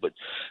hard, but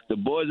the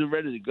boys are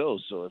ready to go.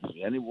 So if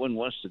anyone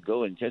wants to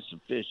go and catch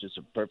some fish, it's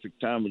a perfect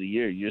time of the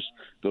year. You just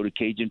go to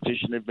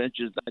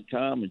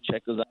CajunFishingAdventures.com and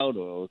check us out,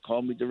 or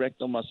call me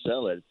direct on my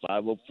cell at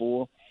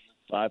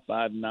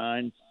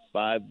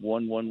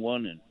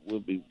 504-559-5111, and we'll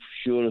be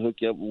sure to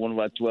hook you up with one of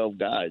our 12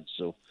 guides.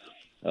 So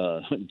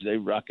they're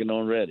rocking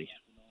on ready.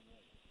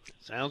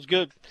 Sounds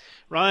good.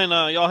 Ryan,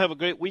 y'all have a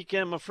great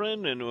weekend, my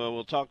friend, and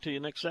we'll talk to you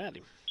next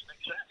Saturday.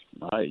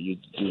 All right, you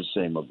do the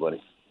same, my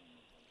buddy.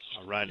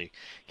 All righty.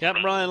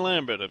 Captain Brian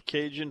Lambert of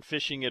Cajun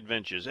Fishing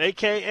Adventures,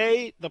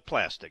 a.k.a. the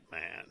Plastic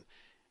Man.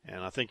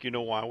 And I think you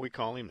know why we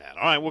call him that.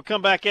 All right, we'll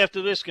come back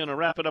after this. Going to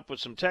wrap it up with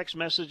some text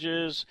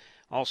messages.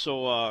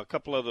 Also, a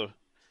couple other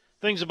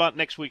things about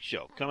next week's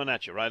show. Coming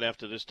at you right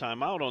after this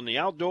time out on the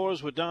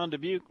Outdoors with Don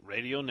Dubuque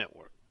Radio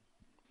Network.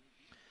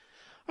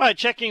 All right,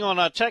 checking on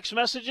our text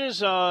messages.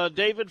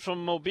 David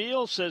from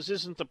Mobile says,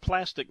 isn't the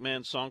Plastic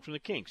Man song from the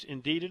Kinks?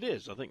 Indeed it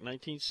is. I think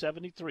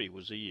 1973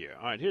 was the year.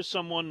 All right, here's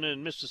someone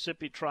in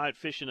Mississippi tried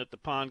fishing at the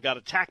pond, got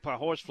attacked by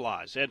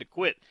horseflies. They had to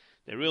quit.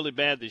 They're really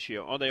bad this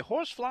year. Are they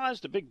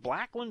horseflies, the big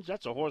black ones?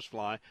 That's a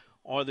horsefly.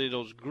 Or are they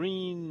those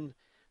green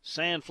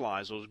sand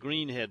flies, those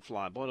green head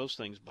fly? Boy, those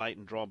things bite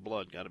and draw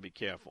blood. Got to be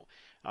careful.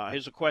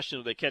 Here's a question.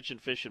 Are they catching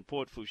fish in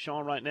Port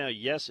Fourchon right now?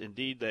 Yes,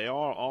 indeed they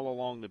are, all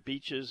along the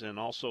beaches and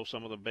also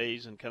some of the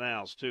bays and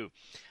canals, too.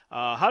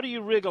 How do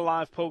you rig a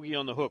live pogie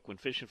on the hook when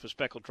fishing for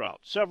speckled trout?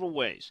 Several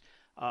ways.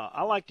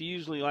 I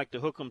usually like to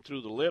hook them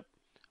through the lip.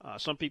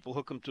 Some people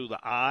hook them through the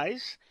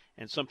eyes,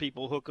 and some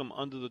people hook them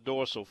under the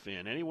dorsal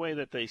fin. Any way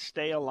that they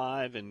stay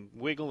alive and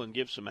wiggle and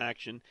give some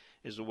action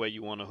is the way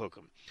you want to hook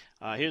them.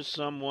 Here's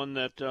someone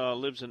that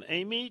lives in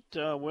Amite.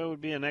 Where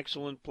would be an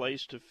excellent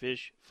place to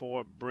fish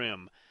for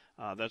brim?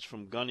 That's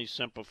from Gunny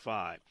Semper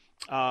Fi.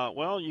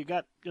 Well, you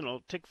got,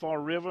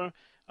 Tickfaw River.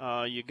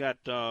 You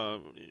got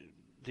the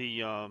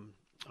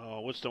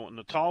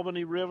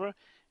Talbany River.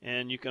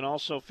 And you can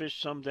also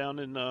fish some down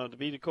in the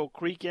Beatico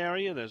Creek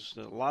area. There's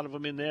a lot of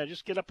them in there.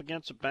 Just get up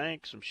against a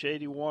bank, some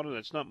shady water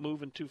that's not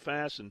moving too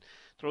fast, and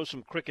throw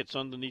some crickets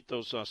underneath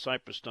those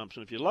cypress stumps.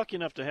 And if you're lucky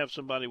enough to have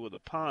somebody with a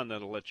pond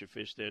that'll let you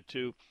fish there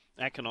too,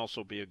 that can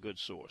also be a good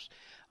source.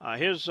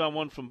 Here's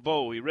one from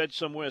Bo. He read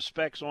somewhere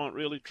specks aren't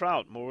really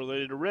trout, more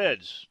related to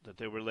reds that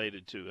they're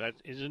related to. That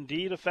is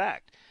indeed a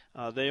fact.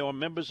 They are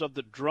members of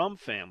the drum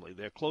family.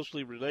 They're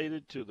closely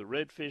related to the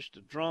redfish,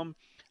 the drum.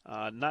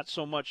 Not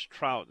so much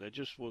trout. They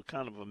just were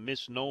kind of a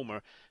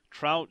misnomer.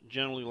 Trout,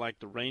 generally like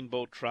the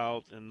rainbow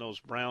trout and those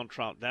brown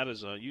trout, that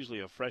is usually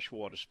a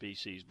freshwater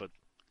species, but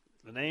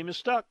the name is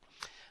stuck.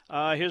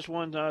 Here's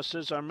one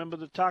says, I remember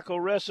the taco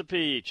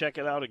recipe. Check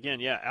it out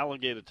again. Yeah,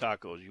 alligator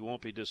tacos. You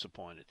won't be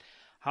disappointed.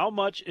 How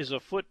much is a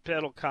foot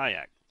pedal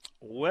kayak?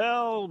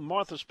 Well,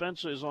 Martha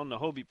Spencer is on the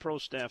Hobie Pro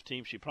staff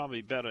team. She's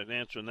probably better at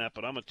answering that,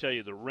 but I'm going to tell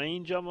you the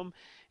range of them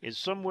is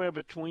somewhere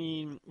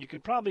between, you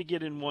could probably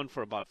get in one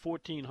for about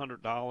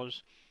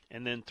 $1,400,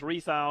 and then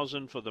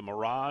 $3,000 for the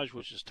Mirage,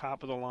 which is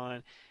top of the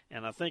line.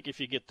 And I think if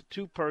you get the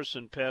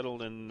two-person pedal,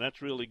 then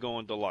that's really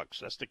going deluxe.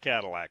 That's the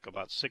Cadillac,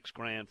 about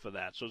 $6,000 for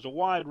that. So it's a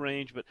wide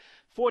range, but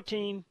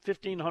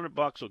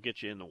 $1,500 will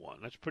get you into one.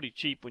 That's pretty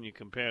cheap when you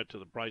compare it to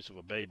the price of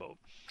a bay boat.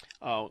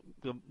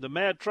 The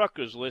Mad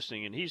Trucker's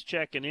listening, and he's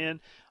checking in.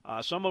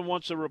 Someone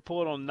wants a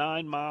report on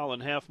 9 Mile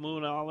and Half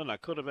Moon Island. I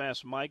could have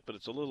asked Mike, but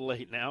it's a little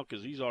late now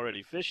because he's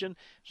already fishing.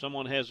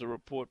 Someone has a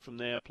report from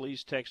there.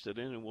 Please text it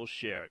in, and we'll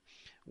share it.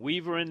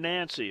 Weaver and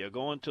Nancy are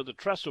going to the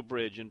Trestle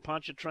Bridge in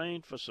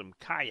Pontchartrain for some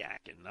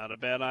kayaking. Not a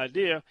bad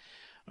idea.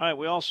 All right,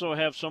 we also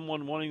have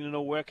someone wanting to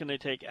know where can they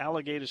take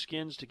alligator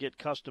skins to get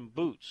custom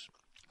boots.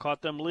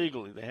 Caught them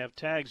legally. They have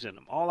tags in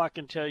them. All I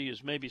can tell you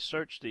is maybe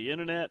search the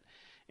Internet,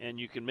 and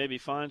you can maybe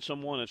find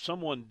someone. If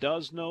someone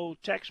does know,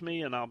 text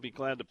me, and I'll be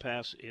glad to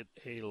pass it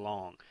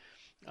along.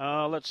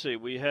 Let's see.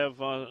 We have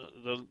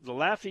the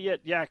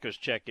Lafayette Yackers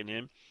checking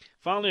in.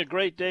 Finally, a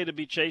great day to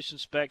be chasing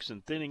specks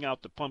and thinning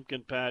out the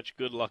pumpkin patch.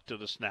 Good luck to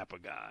the snapper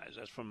guys.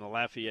 That's from the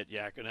Lafayette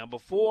Yacker. Now,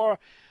 before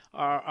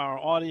our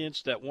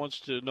audience that wants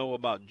to know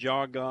about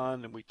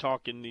jargon, and we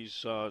talk in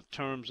these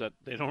terms that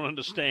they don't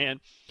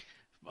understand,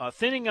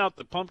 thinning out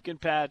the pumpkin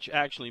patch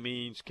actually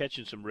means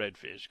catching some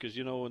redfish. Because,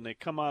 you know, when they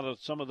come out of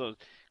some of the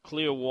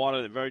clear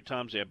water, at very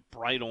times they're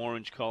bright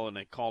orange color, and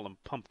they call them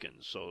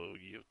pumpkins. So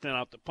you thin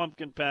out the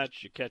pumpkin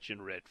patch, you're catching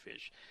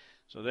redfish.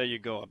 So there you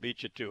go. I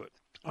beat you to it.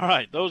 All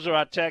right, those are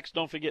our texts.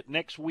 Don't forget,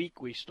 next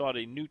week we start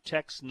a new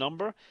text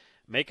number.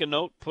 Make a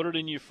note, put it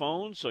in your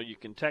phone so you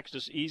can text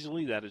us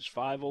easily. That is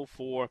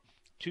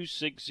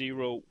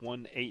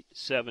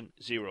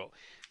 504-260-1870. A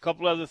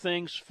couple other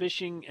things,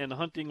 fishing and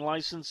hunting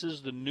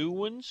licenses, the new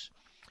ones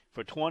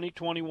for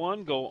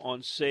 2021 go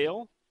on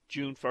sale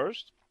June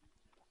 1st.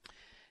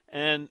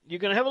 And you're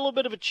going to have a little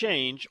bit of a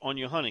change on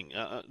your hunting.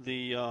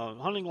 The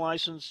hunting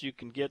license you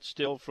can get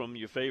still from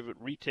your favorite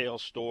retail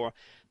store.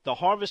 The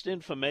harvest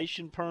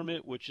information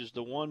permit, which is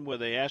the one where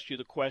they ask you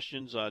the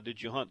questions,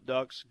 did you hunt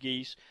ducks,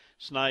 geese,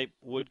 snipe,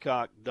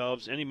 woodcock,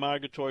 doves, any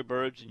migratory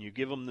birds, and you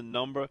give them the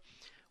number.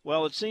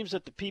 Well, it seems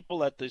that the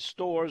people at the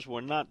stores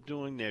were not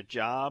doing their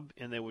job,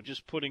 and they were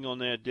just putting on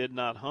there did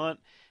not hunt.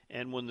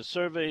 And when the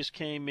surveys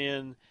came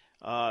in,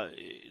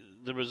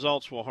 the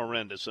results were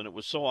horrendous, and it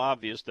was so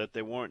obvious that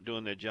they weren't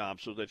doing their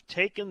job. So they've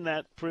taken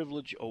that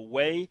privilege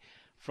away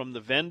from the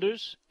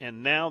vendors,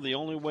 and now the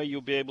only way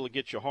you'll be able to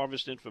get your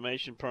harvest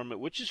information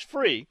permit, which is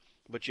free,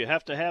 but you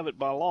have to have it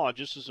by law,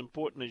 just as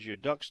important as your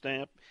duck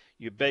stamp,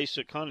 your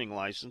basic hunting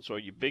license, or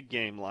your big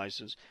game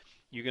license.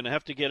 You're going to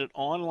have to get it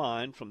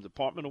online from the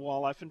Department of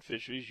Wildlife and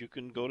Fisheries. You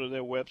can go to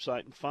their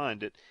website and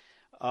find it.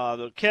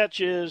 The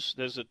catch is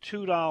there's a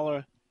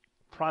 $2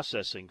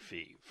 processing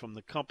fee from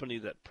the company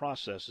that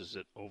processes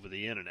it over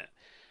the internet.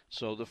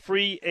 So the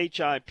free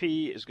HIP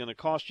is going to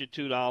cost you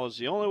 $2.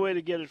 The only way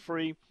to get it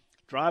free,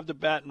 drive to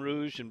Baton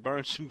Rouge and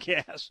burn some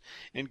gas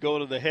and go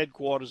to the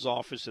headquarters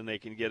office, and they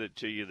can get it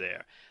to you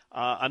there.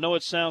 I know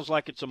it sounds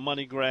like it's a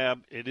money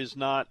grab. It is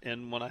not,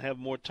 and when I have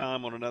more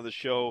time on another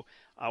show,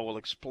 I will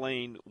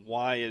explain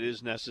why it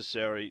is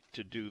necessary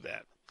to do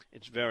that.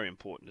 It's very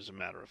important, as a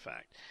matter of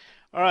fact.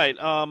 All right,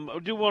 I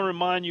do want to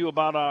remind you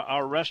about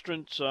our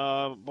restaurants.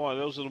 Boy,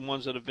 those are the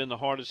ones that have been the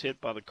hardest hit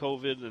by the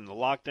COVID and the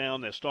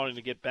lockdown. They're starting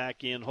to get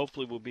back in.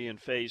 Hopefully we'll be in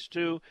phase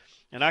 2.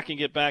 And I can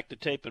get back to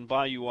taping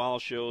Bayou Isle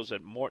shows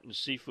at Morton's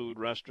Seafood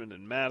Restaurant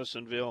in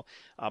Madisonville.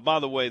 By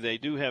the way, they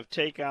do have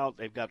takeout.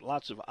 They've got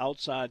lots of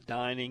outside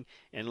dining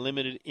and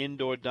limited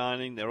indoor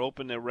dining. They're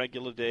open their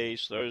regular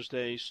days,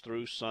 Thursdays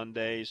through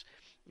Sundays.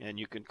 And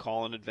you can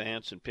call in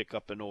advance and pick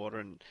up an order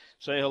and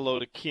say hello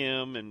to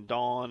Kim and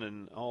Dawn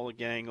and all the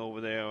gang over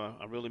there.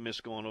 I really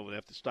miss going over there. I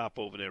have to stop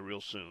over there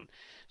real soon.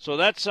 So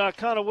that's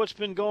kind of what's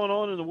been going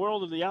on in the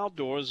world of the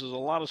outdoors. There's a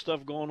lot of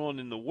stuff going on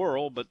in the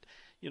world, but,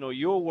 you know,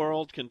 your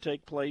world can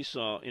take place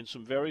in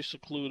some very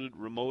secluded,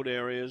 remote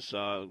areas.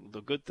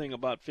 The good thing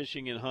about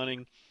fishing and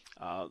hunting,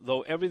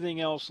 though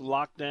everything else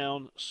locked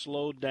down,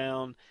 slowed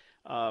down,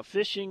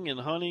 fishing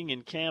and hunting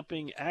and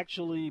camping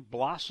actually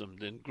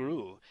blossomed and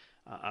grew.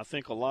 I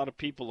think a lot of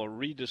people are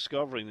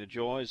rediscovering the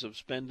joys of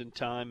spending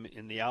time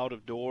in the out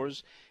of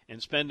doors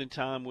and spending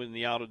time in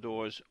the out of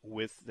doors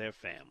with their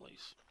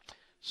families.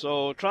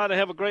 So try to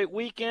have a great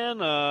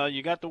weekend.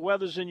 You got the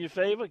weather's in your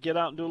favor. Get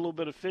out and do a little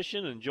bit of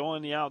fishing,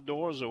 enjoying the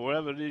outdoors or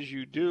wherever it is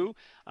you do.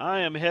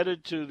 I am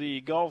headed to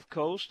the Gulf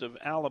Coast of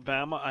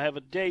Alabama. I have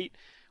a date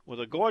with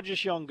a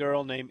gorgeous young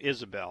girl named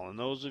Isabel, and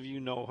those of you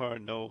who know her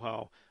know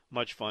how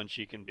much fun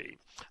she can be.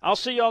 I'll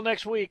see y'all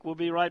next week. We'll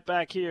be right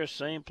back here,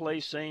 same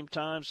place, same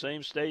time,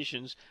 same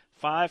stations,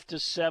 5 to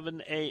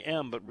 7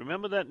 a.m. But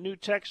remember that new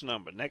text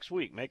number next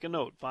week. Make a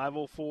note,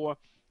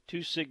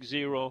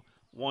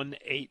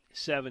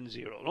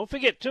 504-260-1870. Don't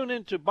forget, tune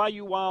in to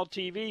Bayou Wild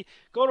TV.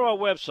 Go to our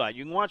website.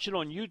 You can watch it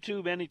on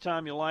YouTube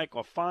anytime you like,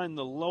 or find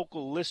the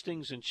local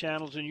listings and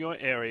channels in your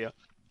area.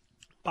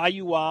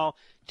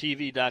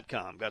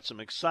 BayouWildTV.com. Got some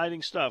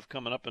exciting stuff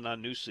coming up in our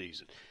new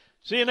season.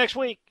 See you next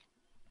week.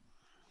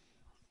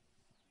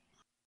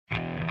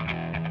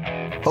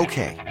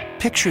 Okay,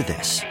 picture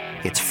this.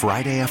 It's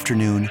Friday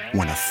afternoon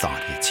when a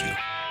thought hits you.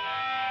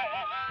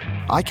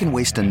 I can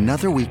waste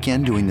another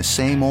weekend doing the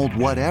same old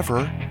whatever,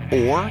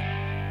 or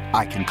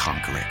I can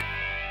conquer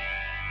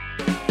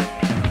it.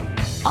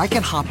 I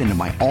can hop into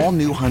my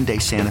all-new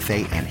Hyundai Santa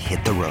Fe and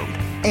hit the road.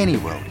 Any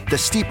road. The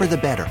steeper, the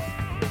better.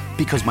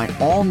 Because my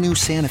all-new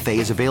Santa Fe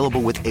is available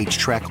with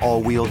H-Track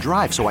all-wheel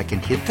drive, so I can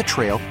hit the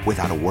trail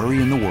without a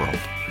worry in the world.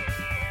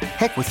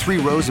 Heck, with 3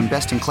 rows and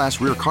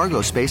best-in-class rear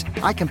cargo space,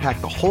 I can pack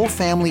the whole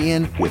family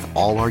in with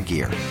all our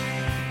gear.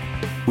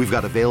 We've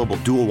got available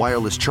dual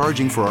wireless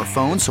charging for our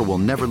phones, so we'll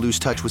never lose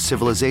touch with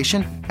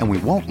civilization, and we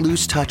won't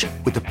lose touch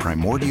with the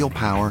primordial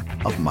power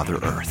of Mother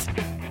Earth.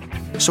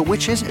 So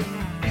which is it?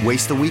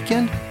 Waste the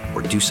weekend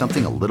or do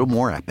something a little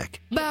more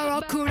epic?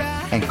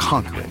 And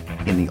conquer it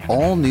in the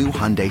all-new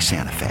Hyundai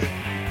Santa Fe.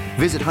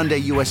 Visit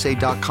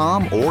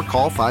HyundaiUSA.com or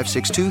call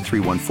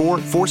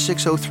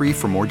 562-314-4603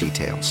 for more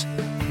details.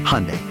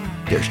 Hyundai,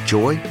 there's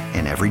joy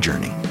in every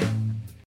journey.